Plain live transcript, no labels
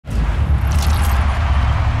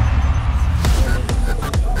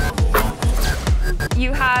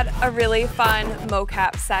had a really fun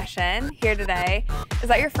mocap session here today. Is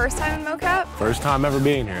that your first time in mocap? First time ever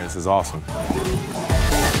being here. This is awesome.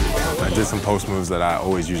 I did some post moves that I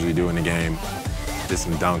always usually do in the game. Did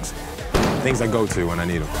some dunks. Things I go to when I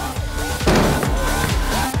need them.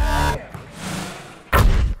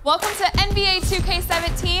 Welcome to NBA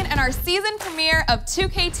 2K17 and our season premiere of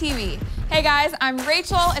 2K TV. Hey guys, I'm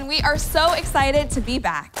Rachel and we are so excited to be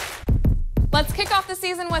back. Let's kick off the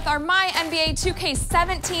season with our My NBA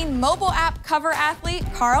 2K17 mobile app cover athlete,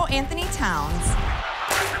 Karl-Anthony Towns.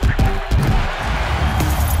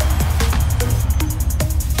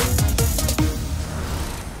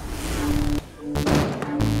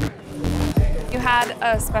 You had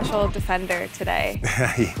a special defender today.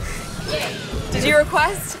 Did you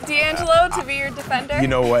request D'Angelo to be your defender? You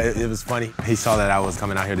know what, it was funny. He saw that I was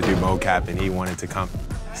coming out here to do mocap and he wanted to come.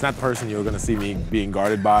 It's not the person you're gonna see me being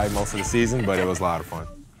guarded by most of the season, but it was a lot of fun.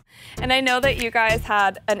 And I know that you guys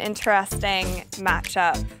had an interesting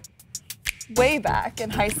matchup way back in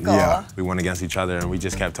high school. Yeah, we went against each other and we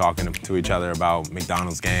just kept talking to each other about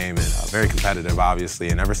McDonald's game and very competitive, obviously.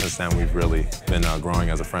 And ever since then, we've really been growing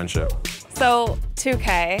as a friendship. So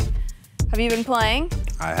 2K, have you been playing?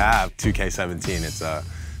 I have 2K17.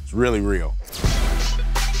 It's really real.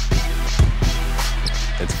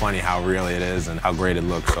 It's funny how real it is and how great it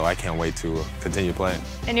looks, so I can't wait to continue playing.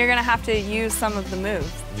 And you're gonna have to use some of the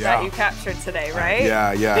moves that you captured today, right?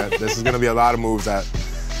 Yeah. This is gonna be a lot of moves that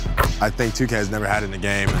I think 2K has never had in the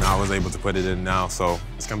game, and I was able to put it in now, so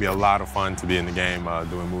it's gonna be a lot of fun to be in the game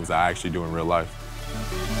doing moves that I actually do in real life.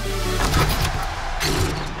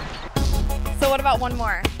 So what about one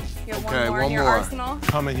more? You have one more in your arsenal?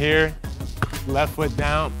 Coming here, left foot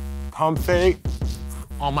down, pump fake,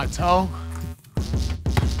 on my toe.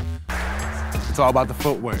 It's all about the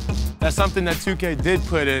footwork. That's something that 2K did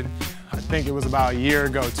put in. I think it was about a year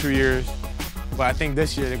ago, 2 years. But I think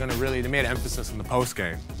this year they made an emphasis on the post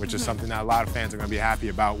game, which is something that a lot of fans are gonna be happy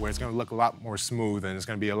about, where it's gonna look a lot more smooth and it's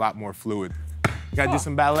gonna be a lot more fluid. You gotta do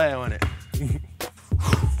some ballet on it.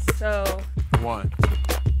 So. One.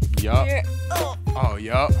 Yup. Oh,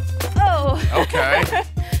 yup. Oh. Okay.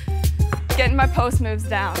 Getting my post moves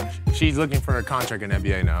down. She's looking for a contract in the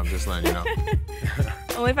NBA now, I'm just letting you know.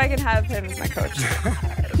 Only if I can have him as my coach.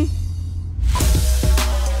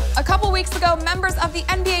 A couple weeks ago, members of the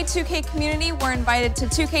NBA 2K community were invited to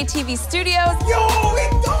 2K TV studios.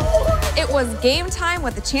 It was game time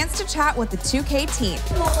with a chance to chat with the 2K team.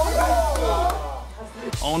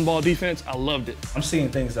 On-ball defense, I loved it. I'm seeing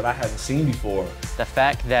things that I haven't seen before. The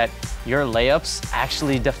fact that your layups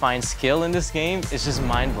actually define skill in this game is just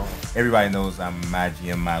mind-blowing. Everybody knows I'm my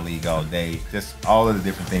GM, my league all day. Just all of the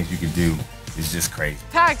different things you can do is just crazy.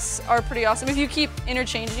 Packs are pretty awesome. If you keep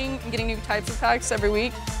interchanging and getting new types of packs every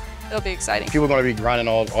week, it'll be exciting. People are going to be grinding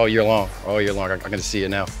all year long. I can see it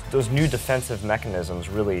now. Those new defensive mechanisms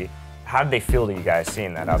really, how did they feel to you guys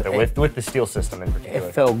seeing that out there with the steal system in particular?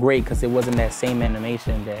 It felt great because it wasn't that same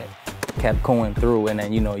animation that kept going through and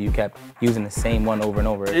then, you kept using the same one over and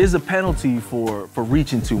over. It is a penalty for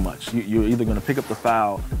reaching too much. You're either going to pick up the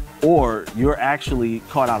foul or you're actually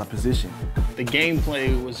caught out of position. The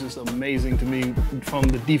gameplay was just amazing to me from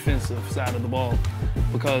the defensive side of the ball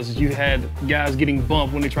because you had guys getting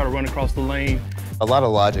bumped when they try to run across the lane. A lot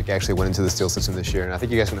of logic actually went into the steal system this year, and I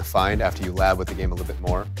think you guys are going to find after you lab with the game a little bit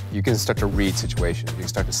more, you can start to read situations. You can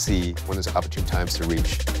start to see when there's opportune times to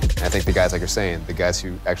reach. And I think the guys, like you're saying, the guys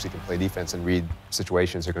who actually can play defense and read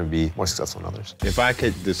situations are going to be more successful than others. If I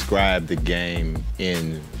could describe the game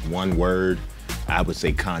in one word, I would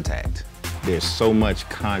say contact. There's so much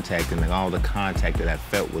contact, and all the contact that I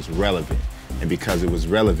felt was relevant. And because it was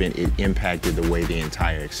relevant, it impacted the way the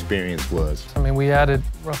entire experience was. I mean, we added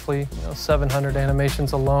roughly 700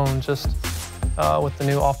 animations alone just with the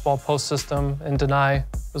new off-ball post system, and deny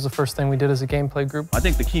was the first thing we did as a gameplay group. I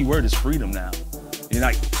think the key word is freedom now.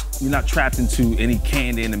 You're not trapped into any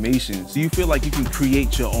canned animations. So you feel like you can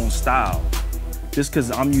create your own style. Just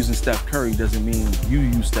because I'm using Steph Curry doesn't mean you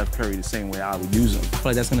use Steph Curry the same way I would use him. I feel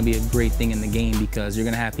like that's going to be a great thing in the game because you're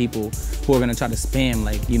going to have people who are going to try to spam,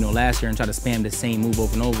 like, last year and try to spam the same move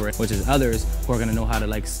over and over, which is others who are going to know how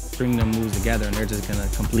to, string them moves together, and they're just going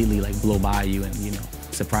to completely, blow by you and,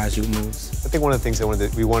 surprise you with moves. I think one of the things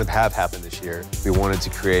that we wanted to have happen this year, we wanted to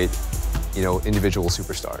create, individual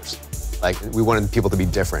superstars. We wanted people to be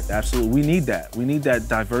different. Absolutely, we need that. We need that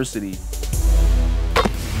diversity.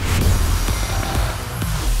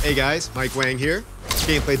 Hey guys, Mike Wang here,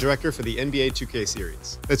 Gameplay Director for the NBA 2K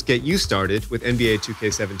series. Let's get you started with NBA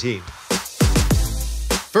 2K17.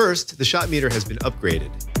 First, the shot meter has been upgraded.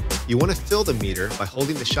 You want to fill the meter by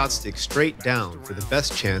holding the shot stick straight down for the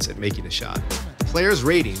best chance at making a shot. players'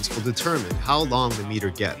 ratings will determine how long the meter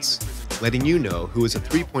gets, letting you know who is a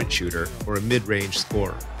three-point shooter or a mid-range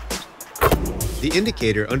scorer. The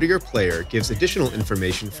indicator under your player gives additional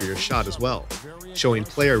information for your shot as well, showing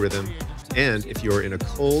player rhythm and if you are in a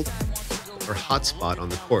cold or hot spot on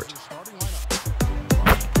the court.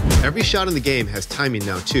 Every shot in the game has timing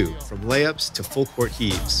now too, from layups to full court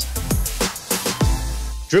heaves.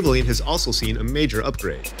 Dribbling has also seen a major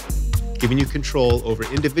upgrade, giving you control over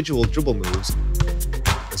individual dribble moves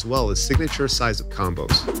as well as signature size of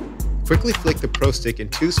combos. Quickly flick the Pro Stick in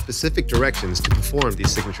two specific directions to perform these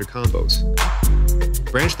signature combos.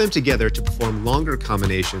 Branch them together to perform longer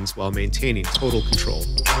combinations while maintaining total control.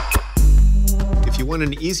 If you want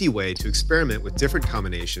an easy way to experiment with different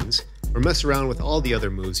combinations or mess around with all the other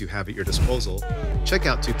moves you have at your disposal, check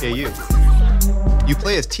out 2KU. You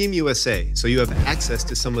play as Team USA, so you have access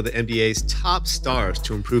to some of the NBA's top stars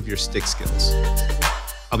to improve your stick skills.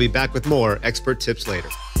 I'll be back with more expert tips later.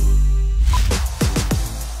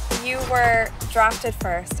 You were drafted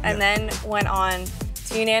first and then went on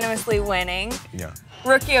to unanimously winning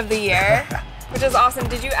Rookie of the Year, which is awesome.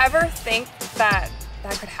 Did you ever think that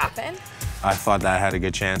that could happen? I thought that I had a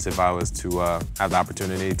good chance if I was to have the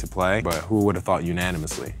opportunity to play, but who would have thought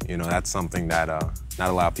unanimously? You know, that's something that not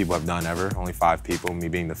a lot of people have done ever, only 5 people, me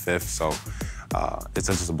being the 5th, so it's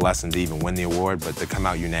just a blessing to even win the award, but to come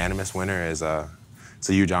out unanimous winner is it's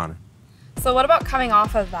a huge honor. So what about coming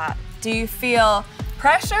off of that? Do you feel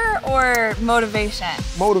pressure or motivation?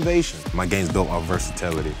 Motivation. My game's built on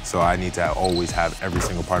versatility, so I need to always have every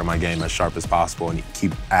single part of my game as sharp as possible and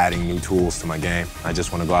keep adding new tools to my game. I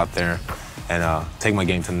just want to go out there and take my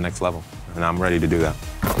game to the next level, and I'm ready to do that.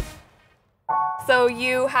 So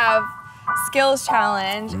you have Skills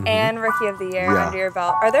Challenge and Rookie of the Year under your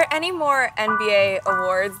belt. Are there any more NBA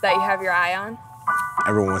awards that you have your eye on?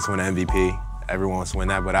 Everyone wants to win an MVP. Everyone wants to win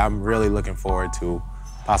that, but I'm really looking forward to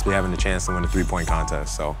possibly having the chance to win a three-point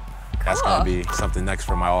contest. So that's going to be something next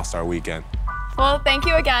for my All-Star weekend. Well, thank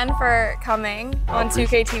you again for coming on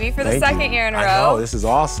 2K TV for the second year in a row. I know, this is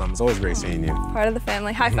awesome. It's always great seeing you. Part of the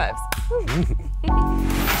family. High fives.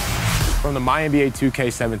 From the My NBA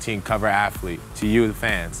 2K17 cover athlete to you, the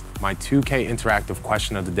fans, my 2K interactive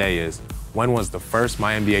question of the day is, when was the first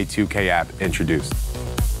My NBA 2K app introduced?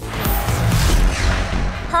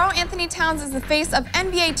 Karl-Anthony Towns is the face of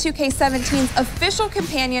NBA 2K17's official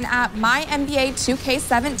companion app, My NBA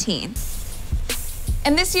 2K17.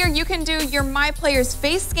 And this year, you can do your My Player's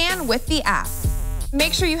face scan with the app.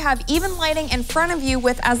 Make sure you have even lighting in front of you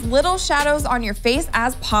with as little shadows on your face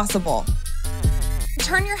as possible.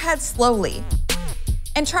 Turn your head slowly.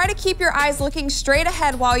 And try to keep your eyes looking straight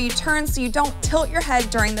ahead while you turn so you don't tilt your head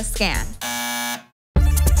during the scan.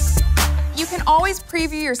 You can always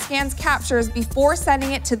preview your scan's captures before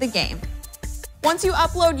sending it to the game. Once you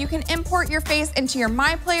upload, you can import your face into your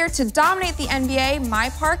My Player to dominate the NBA, My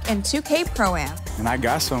Park, and 2K Pro-Am. And I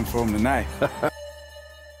got something for him tonight.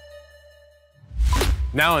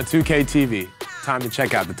 Now on 2K TV, time to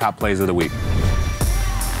check out the top plays of the week.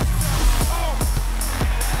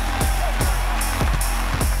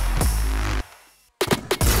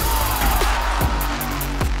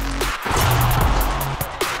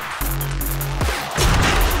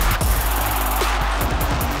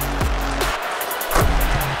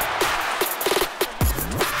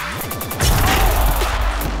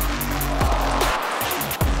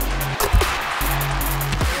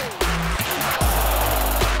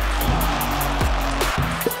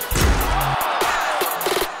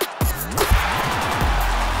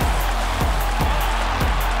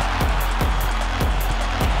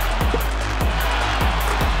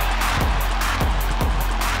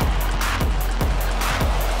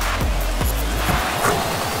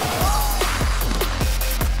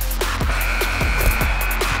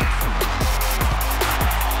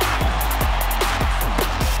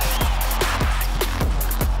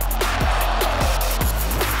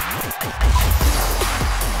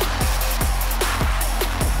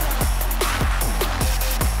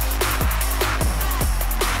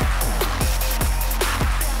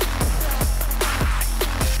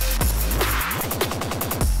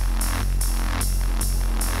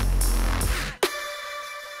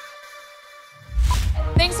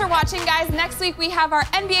 Thanks for watching, guys. Next week, we have our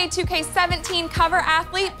NBA 2K17 cover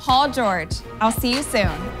athlete, Paul George. I'll see you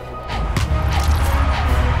soon.